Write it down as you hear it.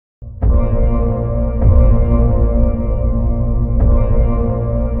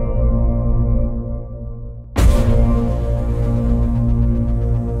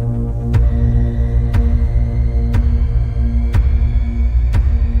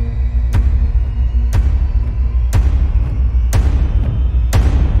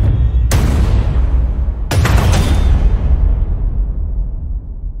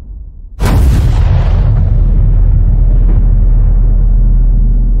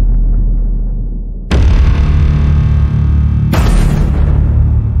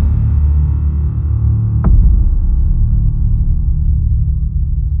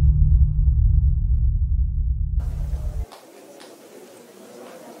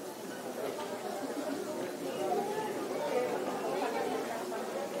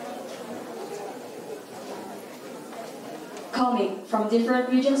coming from different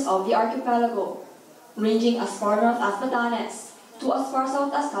regions of the archipelago, ranging as far north as Batanes to as far south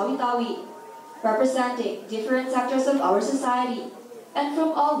as Tawi-Tawi, representing different sectors of our society and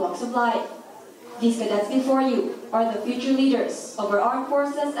from all walks of life. These cadets before you are the future leaders of our armed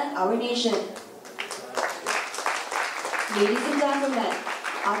forces and our nation. Ladies and gentlemen,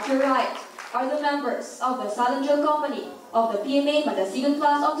 at your right are the members of the Silent Drill Company of the PMA MADASIGON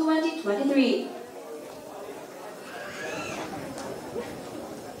class of 2023.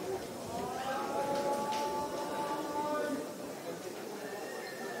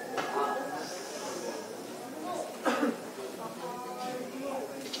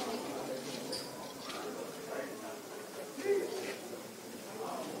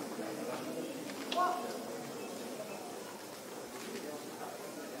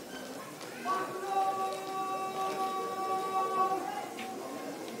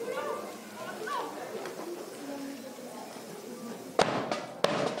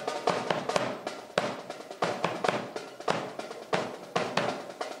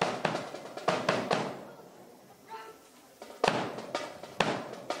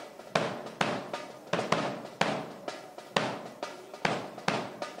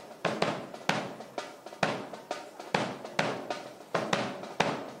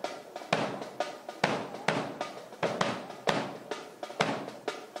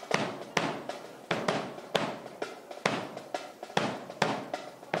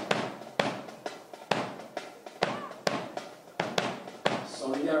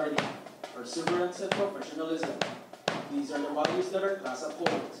 Solidarity, perseverance, and professionalism. These are the values that our class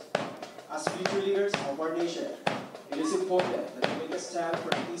upholds. As future leaders of our nation, it is important that we make a stand for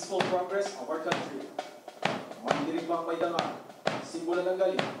the peaceful progress of our country. Mandirigmang may dangal, simbolo ng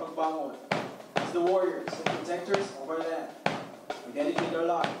galing pagbangon. As the warriors and protectors of our land, we dedicate our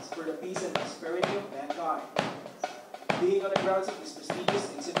lives for the peace and prosperity of mankind. Being on the grounds of this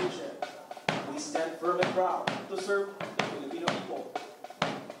prestigious institution, we stand firm and proud to serve the Filipino people.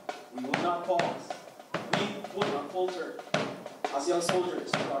 We will not pause. We will not falter. As young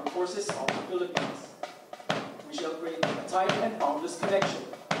soldiers of the armed forces of the Philippines, we shall create a tight and boundless connection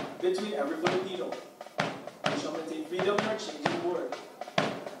between every Filipino. We shall maintain freedom in our changing world.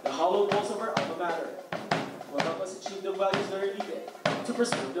 The hallowed walls of our alma mater will help us achieve the values that are needed to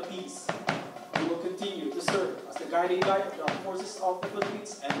preserve the peace. We will continue to serve as the guiding light of the armed forces of the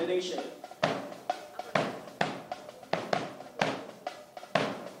Philippines and the nation.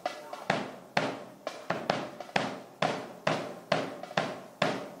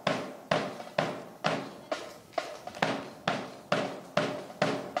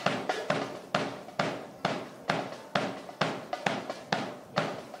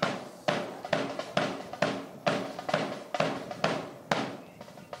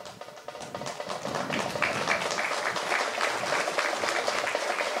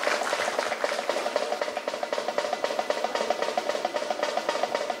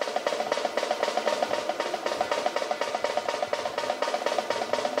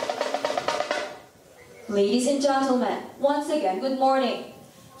 Ladies and gentlemen, once again, good morning.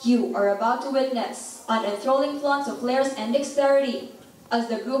 You are about to witness an enthralling flaunt of flares and dexterity as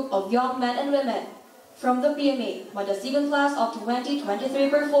the group of young men and women from the PMA MADASIGON class of 2023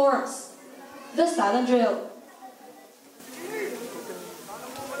 performs the Silent Drill.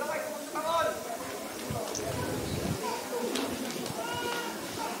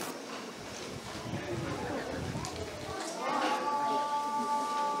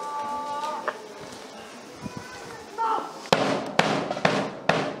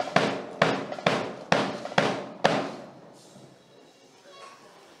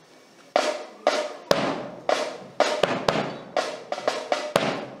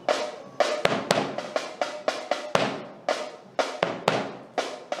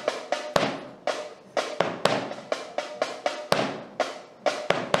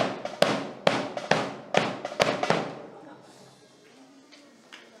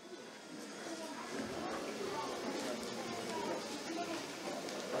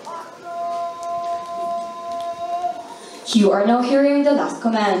 You are now hearing the last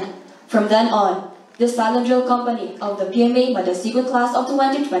command. From then on, the Silent Drill Company of the PMA MADASIGON class of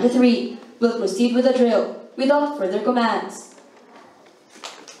 2023 will proceed with the drill without further commands.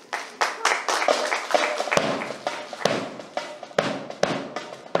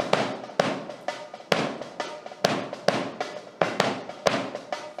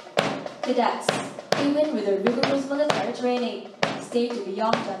 Cadets, even with their rigorous military training, stay to be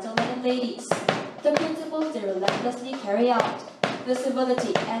young gentlemen and ladies. The principles they relentlessly carry out, the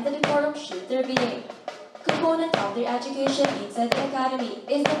civility and the decorum shape their being. Component of their education inside the academy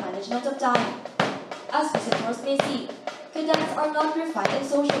is the management of time. As visitors may see, Cadets are not refined and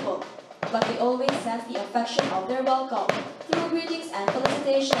sociable, but they always sense the affection of their welcome through greetings and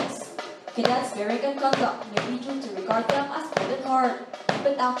felicitations. Cadets' bearing and conduct may be due to regard them as cold and hard,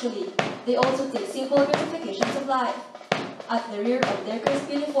 but actually, they also take simple gratifications of life. At the rear of their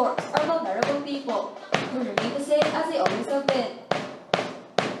crisp uniforms are vulnerable people who remain the same as they always have been.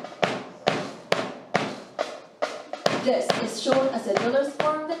 This is shown as the drillers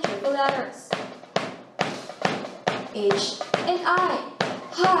form the triple letters H and I.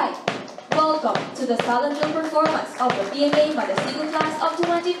 Hi! Welcome to the silent drill performance of the PMA MADASIGON class of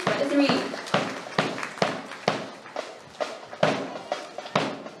 2023.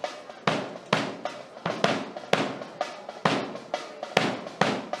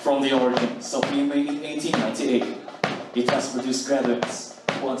 From the origins of PMA in 1898, it has produced graduates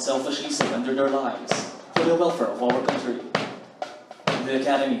who unselfishly surrender their lives for the welfare of our country. The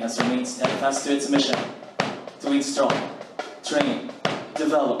Academy has remained steadfast to its mission to instruct, train,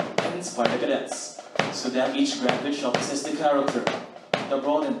 develop, and inspire the cadets so that each graduate shall possess the character, the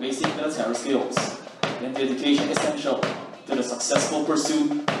broad and basic military skills, and dedication essential to the successful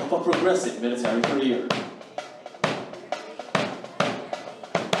pursuit of a progressive military career.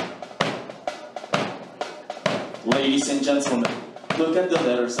 Ladies and gentlemen, look at the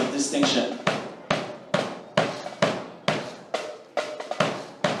letters of distinction.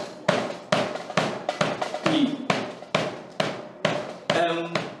 P,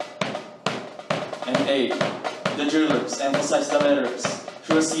 M, and A. The drillers emphasize the letters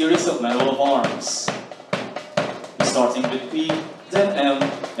through a series of medal of arms. Starting with P, then M,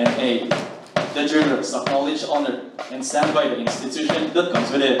 and A. The drillers acknowledge, honor, and stand by the institution that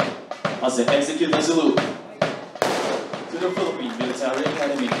comes with it as they execute the salute to the Philippine Military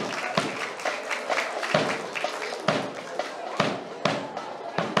Academy.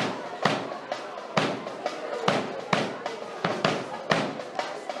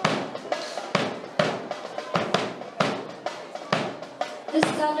 The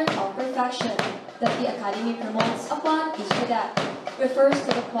standard of perfection that the Academy promotes upon each cadet refers to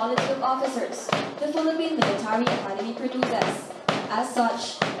the quality of officers the Philippine Military Academy produces. As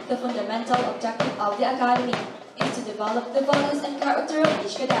such, the fundamental objective of the Academy is to develop the values and character of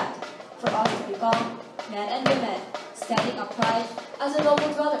each cadet for us to become men and women standing upright as the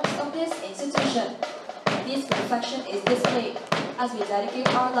noble dwellers of this institution. This perfection is displayed as we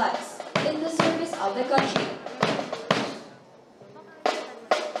dedicate our lives in the service of the country.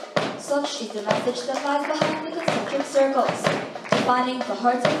 Such is the message that lies behind the concentric circles, defining the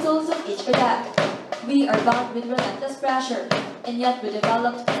hearts and souls of each cadet. We are bound with relentless pressure, and yet we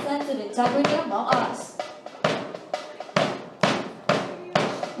developed a sense of integrity among us.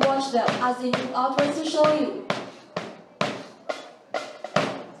 Watch them as they move outwards to show you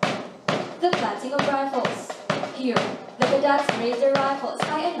the planting of rifles. Here, the cadets raise their rifles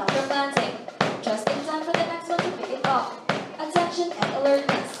high enough for planting, just in time for the next one to pick it up. Attention and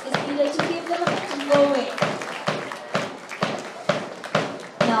alertness is needed to keep the momentum going.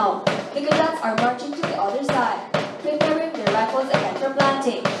 Now, the cadets are marching to the other side, preparing their rifles again for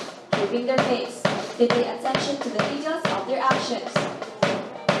planting. Keeping their pace, they pay attention to the details of their actions.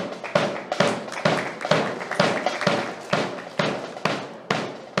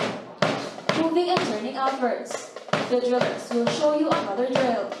 Moving and turning outwards, the drillers will show you another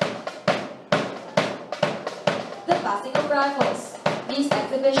drill. The passing of rifles. This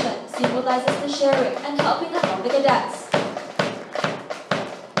exhibition symbolizes the sharing and helping among the cadets.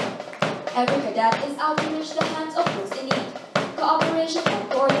 Every cadet is out to reach the hands of those in need. Cooperation and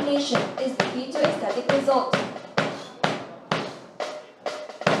coordination is the key to aesthetic result.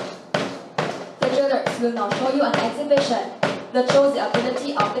 The drillers will now show you an exhibition that shows the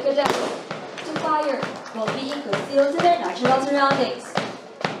ability of the cadets to fire while being concealed to their natural surroundings.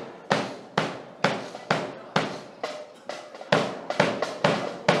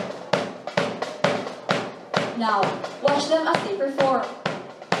 Now, watch them as they perform.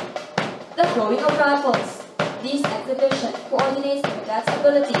 The throwing of rifles. This exhibition coordinates the cadet's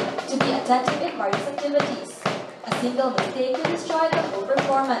ability to be attentive in various activities. A single mistake could destroy the whole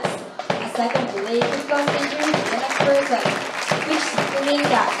performance. A second delay could cause injury to the next person, which simply means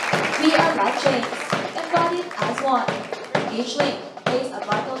that we are like chains, embodied as one. Each link plays a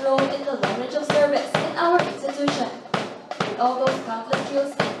vital role in the leverage of service in our institution. With all those countless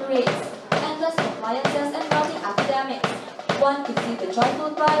drills and parades, endless compliances and routing academics, one could see the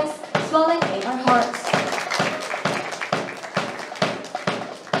joyful cries swelling in our hearts.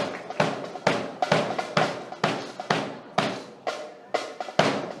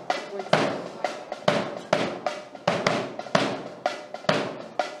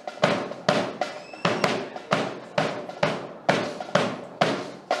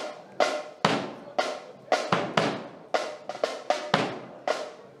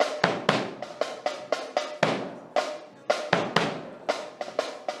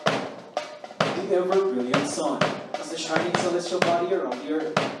 ever-brilliant sun, as the shining celestial body around the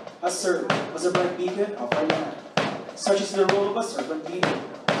earth, has served as a bright beacon of our land. Such is the role of a servant leader,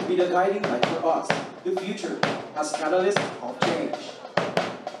 to be the guiding light for us, the future, as catalyst of change.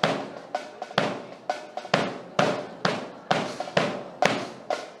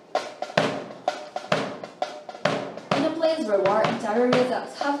 In a place where war and terrorism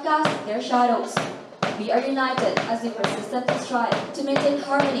have cast their shadows, we are united as we persistently strive to maintain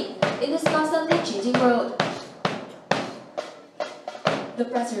harmony in this constantly changing world. The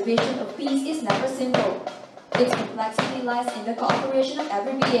preservation of peace is never simple. Its complexity lies in the cooperation of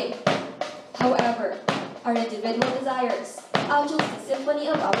every being. However, our individual desires outdo the symphony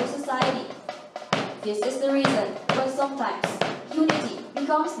of our society. This is the reason why sometimes unity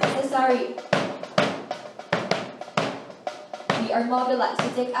becomes necessary. We are mobilized to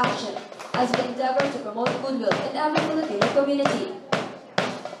take action as we endeavor to promote goodwill in every Filipino community.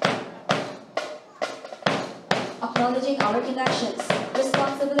 Acknowledging our connections,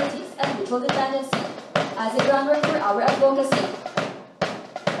 responsibilities, and mutual dependency as a groundwork for our advocacy.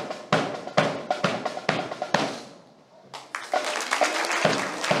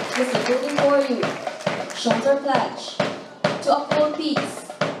 This is before you shows our pledge to uphold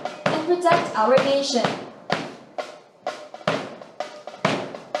peace and protect our nation.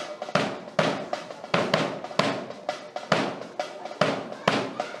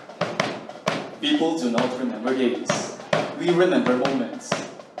 People do not remember days. We remember moments.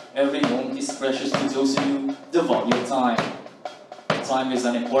 Every moment is precious to those who knew the value of time. Time is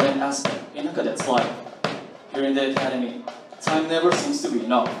an important aspect in a cadet's life. Here in the academy, time never seems to be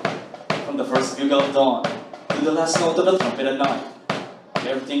enough. From the first bugle of dawn to the last note of the trumpet at night,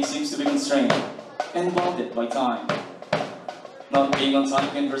 everything seems to be constrained and bounded by time. Not being on time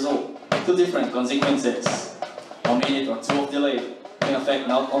can result to different consequences. A minute or two of delay can affect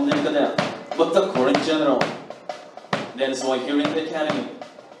not only the cadet, but the corps in general. That is why here in the academy,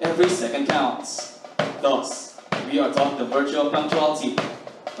 every second counts. Thus, we are taught the virtue of punctuality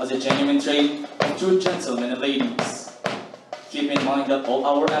as a genuine trait of true gentlemen and ladies. Keep in mind that all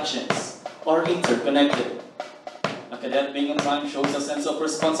our actions are interconnected. A cadet being on time shows a sense of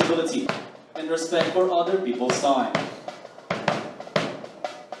responsibility and respect for other people's time.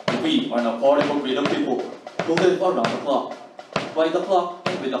 We are now part of a grid of people who live around the clock, by the clock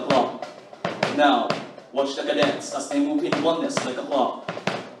and with the clock. Now, watch the cadets as they move in oneness like a clock.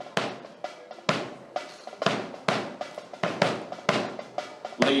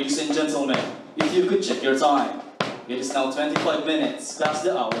 Ladies and gentlemen, if you could check your time, it is now 25 minutes past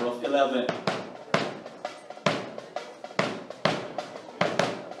the hour of 11.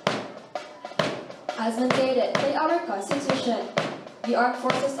 As mandated by our Constitution, the Armed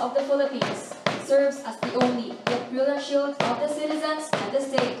Forces of the Philippines serves as the only yet brilliant shield of the citizens and the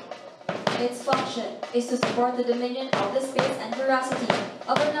state. Its function is to support the dominion of the space and veracity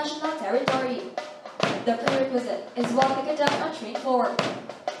of our national territory. The prerequisite is what the cadets are trained for: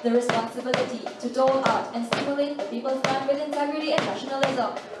 the responsibility to dole out and stimulate the people's mind with integrity and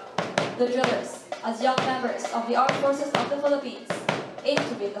nationalism. The drillers, as young members of the Armed Forces of the Philippines, aim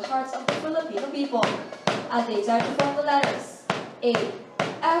to win the hearts of the Filipino people as they try to form the letters A,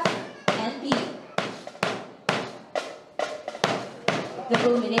 F, and B. The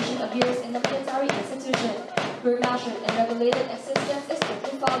culmination of years in the military institution, where measured and regulated existence is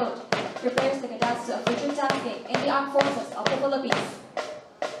strictly followed, prepares the cadets to a future tasking in the Armed Forces of the Philippines.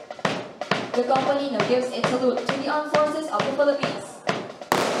 The company now gives its salute to the Armed Forces of the Philippines.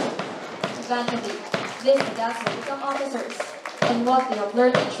 Eventually, these cadets will become officers, and what they have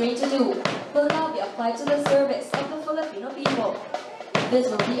learned and trained to do will now be applied to the service of the Filipino people.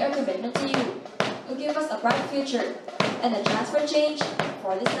 This will be our commitment to you, who give us a bright future and a chance for change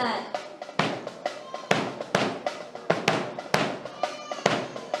for this land.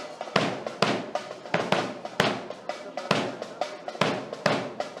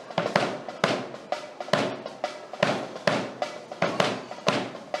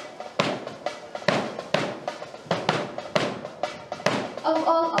 Of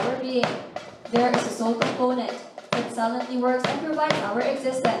all our being, there is a soul component that silently works and provides our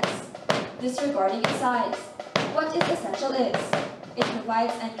existence. Disregarding its size, what is essential is, it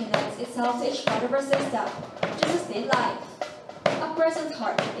provides and connects itself to each part of our system to sustain life. A person's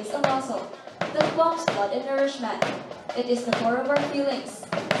heart is a muscle that pumps blood and nourishment. It is the core of our feelings,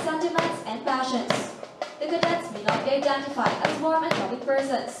 sentiments, and passions. The cadets may not be identified as warm and loving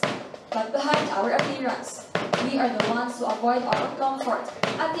persons, but behind our appearance, we are the ones who avoid our own comfort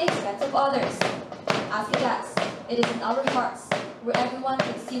at the expense of others. As cadets, it is in our hearts where everyone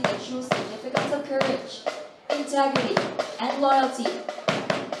can see the true significance of courage, integrity, and loyalty.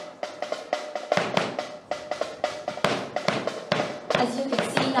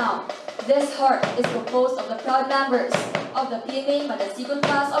 This heart is composed of the proud members of the PMA MADASIGON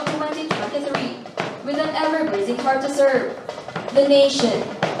class of 2023 with an ever-blazing heart to serve the nation.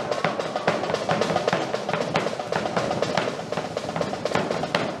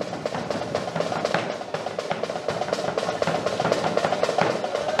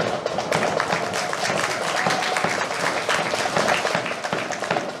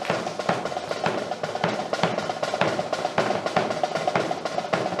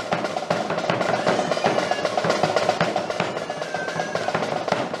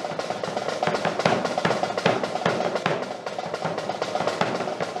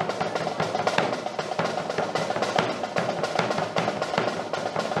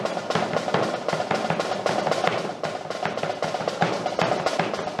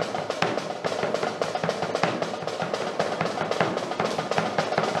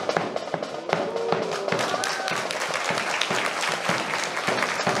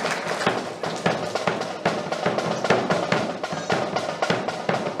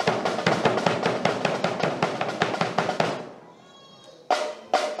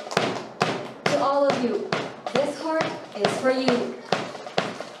 This heart is for you.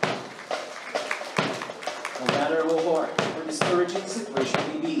 No matter how hard or discouraging the situation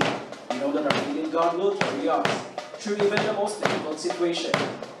may be, we know that our faith in God will carry us through even the most difficult situation.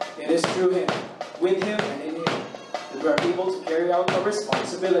 It is through Him, with Him, and in Him that we are able to carry out our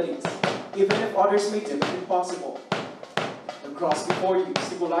responsibilities, even if others may deem it impossible. The cross before you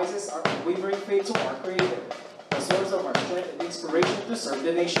symbolizes our unwavering faith to our Creator, the source of our strength and inspiration to serve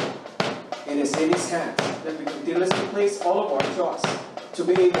the nation. It is in His hands that we continuously place all of our trust to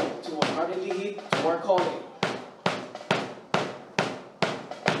be able to wholeheartedly heed to our calling.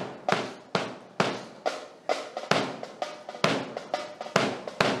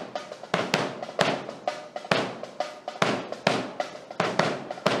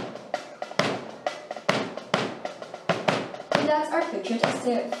 Cadets are pictured as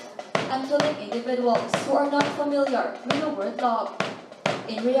stiff and feeling individuals who are not familiar with the word love.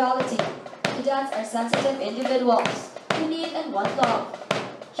 In reality, cadets are sensitive individuals who need and want love.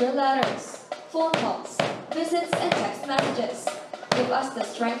 Your letters, phone calls, visits, and text messages give us the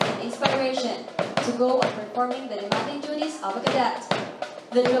strength and inspiration to go on performing the demanding duties of a cadet.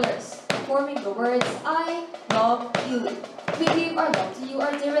 The drillers, forming the words, I love you. We give our love to you,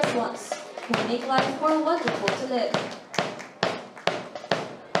 our dearest ones, who make life more wonderful to live.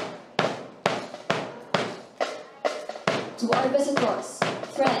 To our visitors,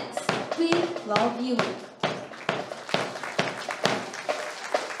 friends, we love you.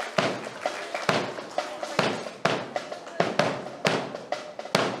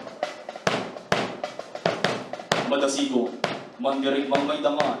 Madasigon, mandirigmang may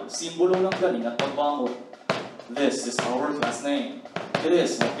dangal, simbolo ng galing at pagbangon. This is our class name. It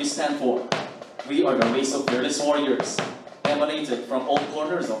is what we stand for. We are the race of fearless warriors, emanated from all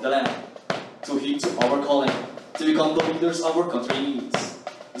corners of the land, to heed to our calling, to become the leaders our country needs,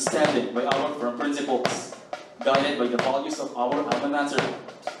 standing by our firm principles, guided by the values of our alma mater,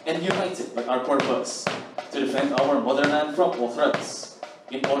 and united by our purpose, to defend our motherland from all threats,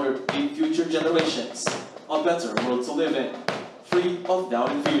 in order to give future generations a better world to live in, free of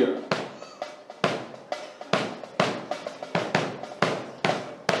doubt and fear.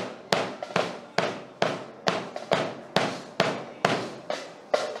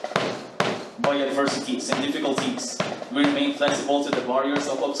 By adversities and difficulties, we remain flexible to the barriers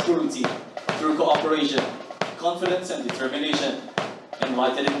of obscurity through cooperation, confidence and determination,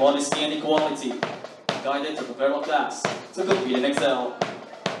 enlightened in modesty and equality, guided to prepare a class to compete and excel.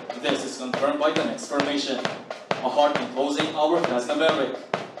 This is confirmed by the next formation, a heart enclosing our class numeric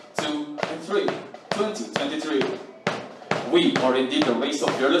 2 and 3, 2023. We are indeed the race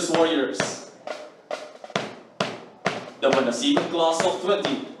of fearless warriors. The MADASIGON class of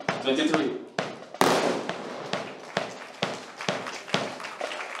 2023.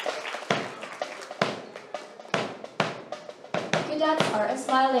 Cadets are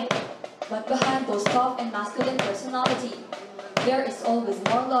smiling, but behind those tough and masculine personality, there is always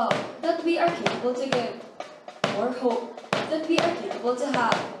more love that we are capable to give, more hope that we are capable to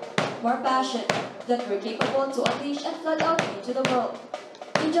have, more passion that we're capable to unleash and flood out into the world.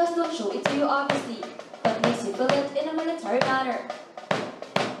 We just don't show it to you obviously, but makes you feel it in a military manner.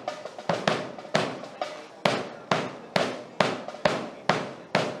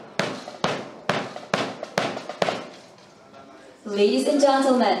 Ladies and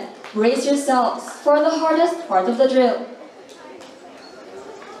gentlemen, brace yourselves for the hardest part of the drill.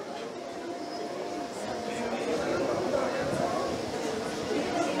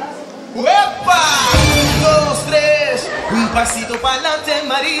 ¡Uepa! 1, 2, 3, un pasito pa'lante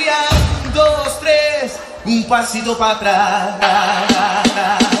María, dos, tres, un pasito para atrás.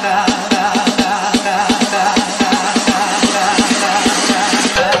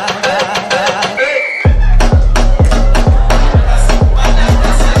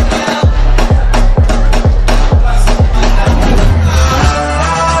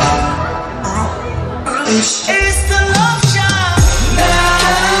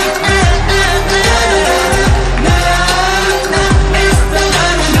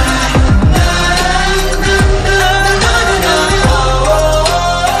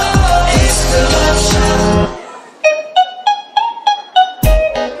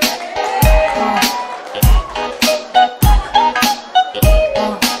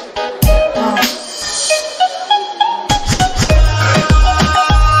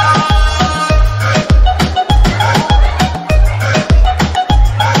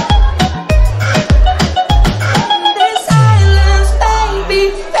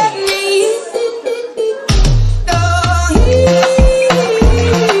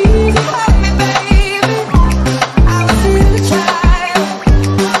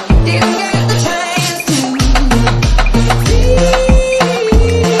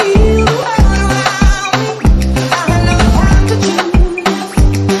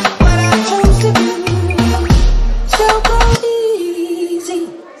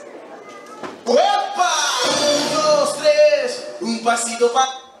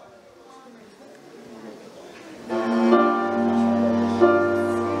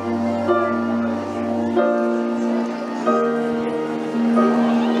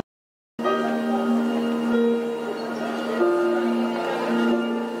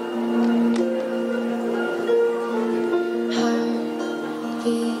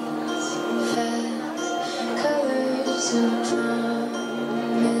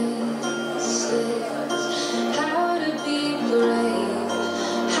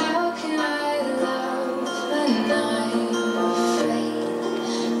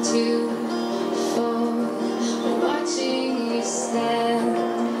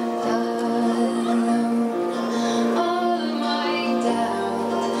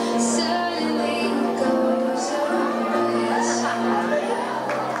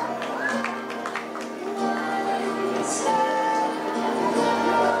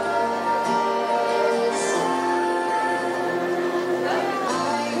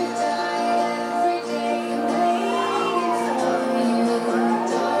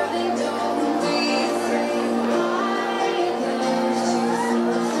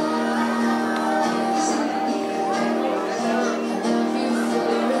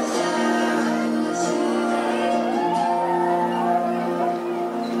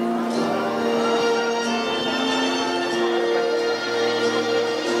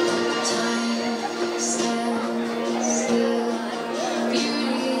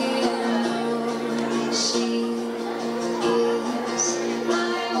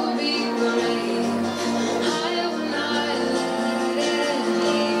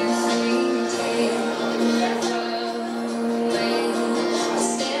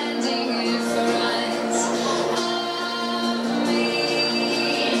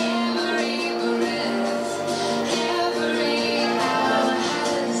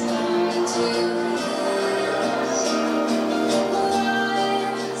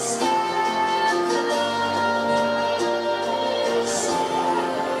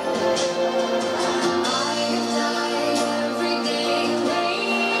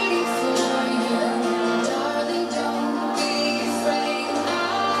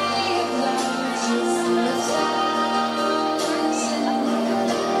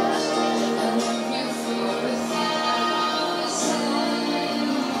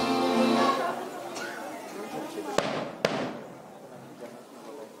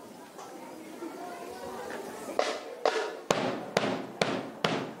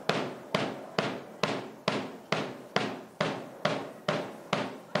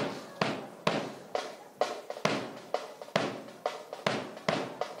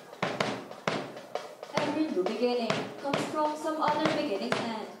 beginning comes from some other beginning's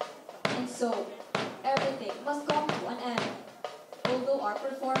end. And so, everything must come to an end. Although our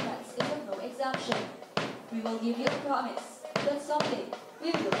performance is of no exemption, we will give you a promise that someday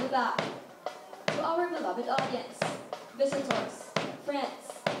we will be back. To our beloved audience, visitors, friends,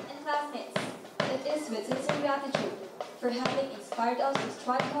 and classmates, it is with sincere gratitude for having inspired us to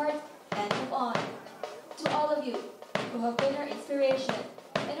strike hard and move on. To all of you who have been our inspiration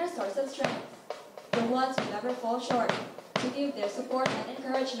and our source of strength, the ones who never fall short to give their support and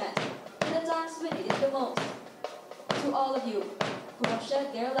encouragement in the times we need it the most. To all of you who have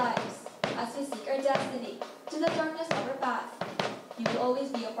shed their lives as we seek our destiny to the darkness of our path, You will always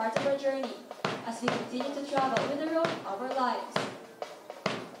be a part of our journey as we continue to travel with the road of our lives.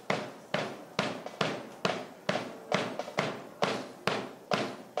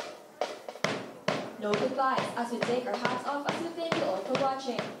 No goodbyes as we take our hats off as we thank you all for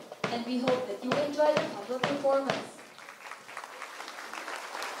watching, and we hope that you enjoyed the humble performance.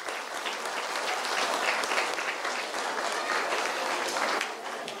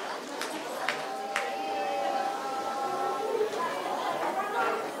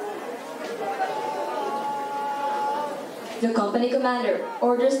 The company commander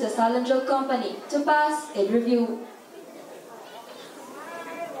orders the silent drill company to pass in review.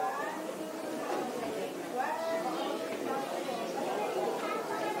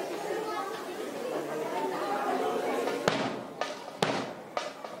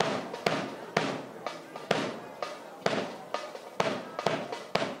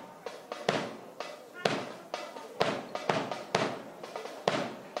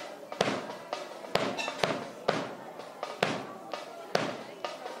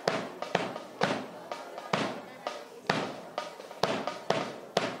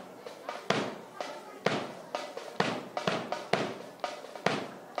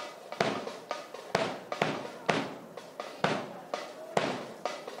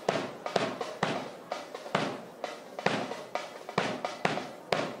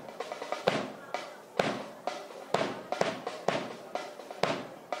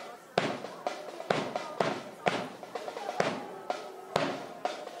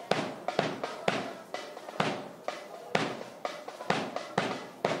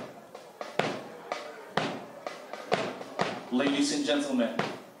 Ladies and gentlemen,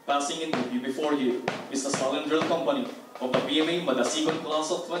 passing in review before you is the silent drill company of the PMA MADASIGON class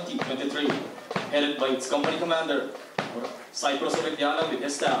of 2023, headed by its company commander, Cyprus Oribiana with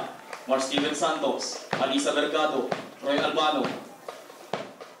his staff, ExO Santos, Bergado, Guidon-Albano.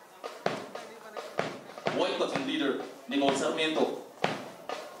 White platoon leader, PL Sarmiento.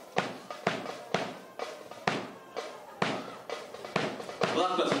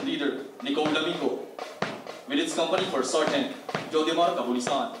 Black platoon leader, PL Lamigo, with its company for Sergeant Fsgt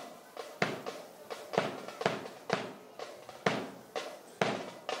Cabulisan.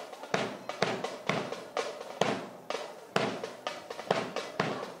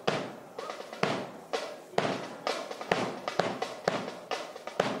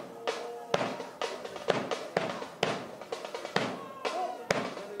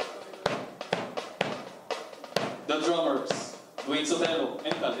 The drummers, ExO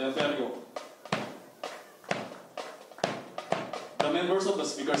and PL. The members of the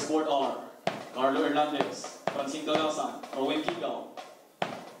speakers board are Carlo Hernandez, Francisco Lasan, Rowan Kingao.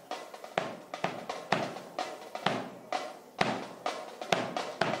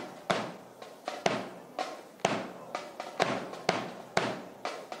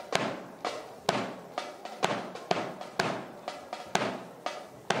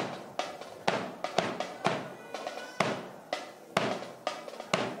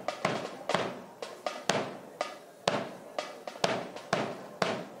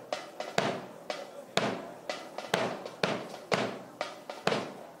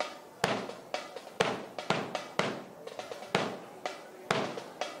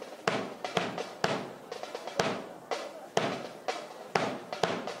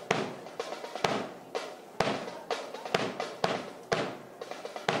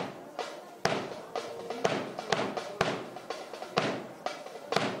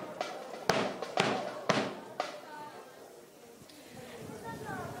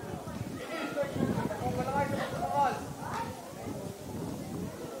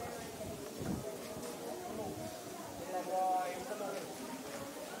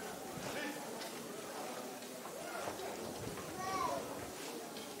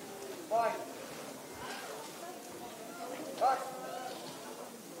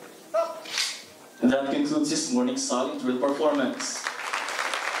 That concludes this morning's silent drill performance.